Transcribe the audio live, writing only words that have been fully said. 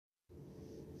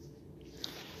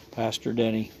Pastor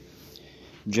Denny.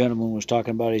 Gentleman was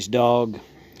talking about his dog.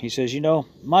 He says,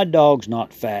 my dog's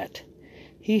not fat.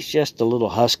 He's just a little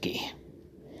husky.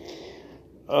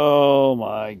 Oh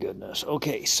my goodness.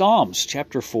 Okay, Psalms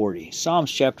chapter 40.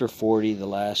 Psalms chapter 40, the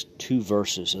last two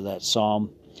verses of that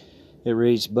psalm. It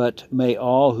reads, "But may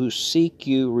all who seek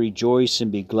you rejoice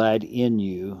and be glad in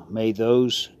you. May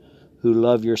those who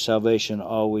love your salvation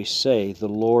always say, the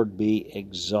Lord be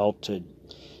exalted.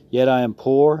 Yet I am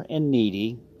poor and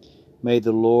needy. May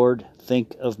the Lord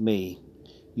think of me.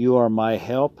 You are my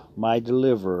help, my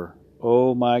deliverer.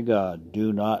 Oh my God,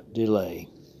 do not delay."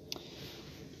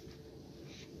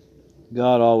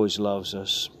 God always loves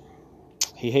us.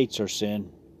 He hates our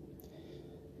sin,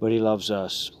 but He loves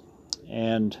us.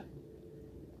 And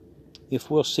if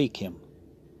we'll seek Him,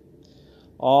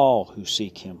 all who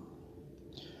seek Him,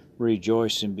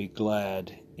 rejoice and be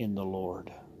glad in the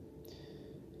Lord.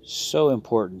 So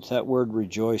important. That word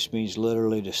rejoice means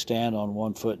literally to stand on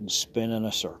one foot and spin in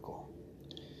a circle.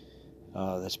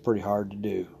 That's pretty hard to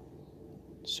do.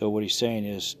 So what he's saying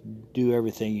is, do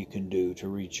everything you can do to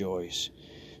rejoice.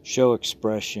 Show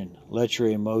expression. Let your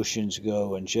emotions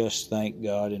go and just thank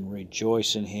God and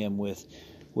rejoice in Him with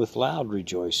loud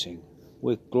rejoicing,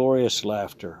 with glorious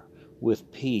laughter,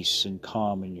 with peace and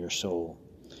calm in your soul.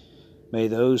 May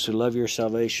those who love your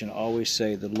salvation always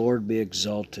say, the Lord be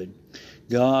exalted.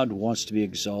 God wants to be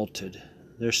exalted.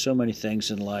 There's so many things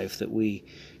in life that we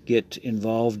get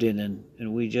involved in,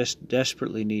 and we just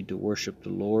desperately need to worship the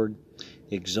Lord,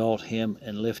 exalt Him,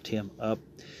 and lift Him up.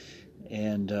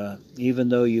 And even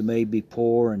though you may be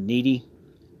poor and needy,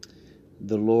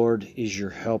 the Lord is your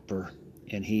helper,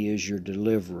 and He is your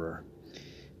deliverer.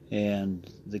 And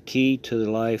the key to the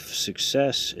life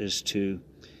success is to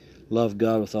love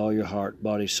God with all your heart,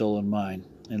 body, soul, and mind,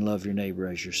 and love your neighbor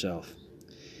as yourself.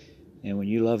 And when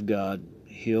you love God,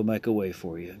 He'll make a way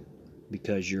for you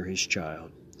because you're His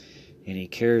child. And He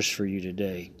cares for you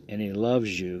today, and He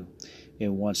loves you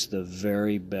and wants the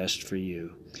very best for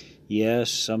you.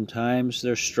 Yes, sometimes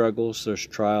there's struggles, there's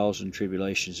trials and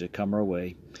tribulations that come our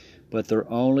way, but they're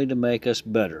only to make us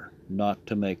better, not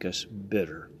to make us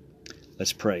bitter.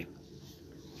 Let's pray.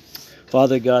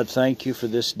 Father God, thank You for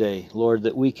this day, Lord,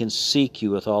 that we can seek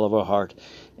You with all of our heart.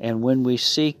 And when we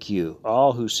seek You,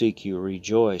 all who seek You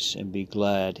rejoice and be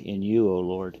glad in You, O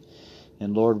Lord.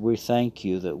 And Lord, we thank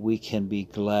You that we can be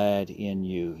glad in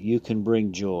You. You can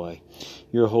bring joy.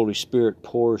 Your Holy Spirit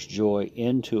pours joy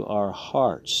into our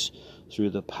hearts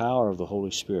through the power of the Holy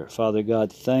Spirit. Father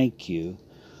God, thank You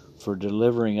for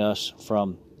delivering us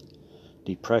from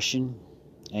depression,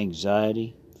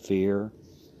 anxiety, fear.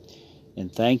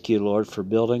 And thank You, Lord, for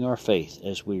building our faith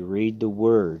as we read the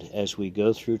Word, as we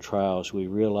go through trials. We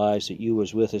realize that You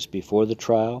was with us before the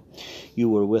trial, You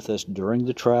were with us during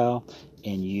the trial,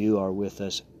 and You are with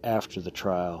us after the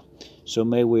trial. So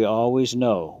may we always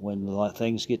know when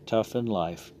things get tough in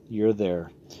life, You're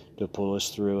there to pull us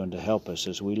through and to help us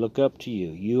as we look up to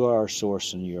You. You are our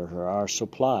source and You're our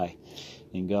supply.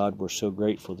 And God, we're so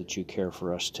grateful that You care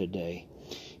for us today.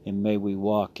 And may we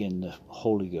walk in the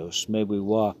Holy Ghost. May we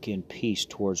walk in peace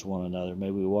towards one another.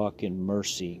 May we walk in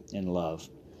mercy and love.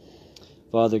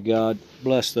 Father God,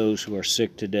 bless those who are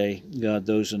sick today. God,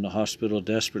 those in the hospital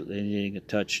desperately needing a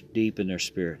touch deep in their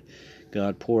spirit.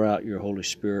 God, pour out Your Holy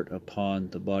Spirit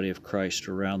upon the body of Christ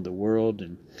around the world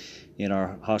and in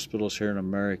our hospitals here in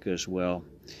America as well.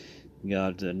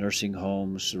 God, the nursing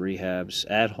homes, rehabs,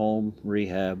 at-home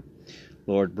rehab.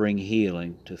 Lord, bring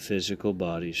healing to physical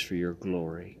bodies for Your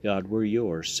glory. God, we're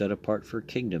Yours, set apart for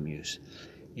kingdom use.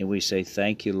 And we say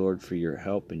thank You, Lord, for Your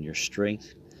help and Your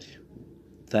strength.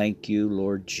 Thank You,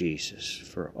 Lord Jesus,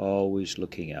 for always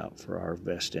looking out for our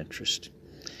best interest.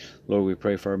 Lord, we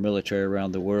pray for our military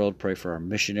around the world, pray for our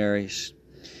missionaries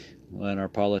and our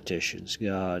politicians.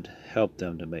 God, help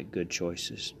them to make good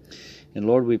choices. And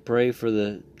Lord, we pray for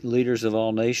the leaders of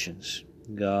all nations.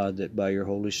 God, that by Your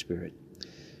Holy Spirit,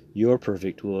 Your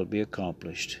perfect will be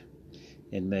accomplished.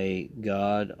 And may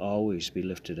God always be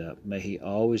lifted up. May He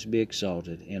always be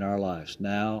exalted in our lives,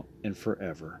 now and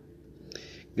forever.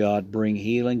 God, bring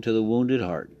healing to the wounded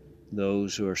heart,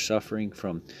 those who are suffering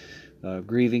from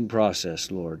grieving process,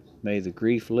 Lord. May the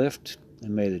grief lift,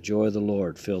 and may the joy of the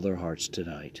Lord fill their hearts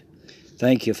tonight.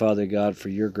 Thank You, Father God, for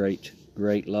Your great,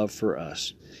 great love for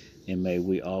us, and may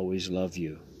we always love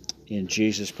You. In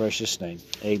Jesus' precious name,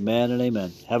 amen and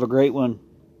amen. Have a great one.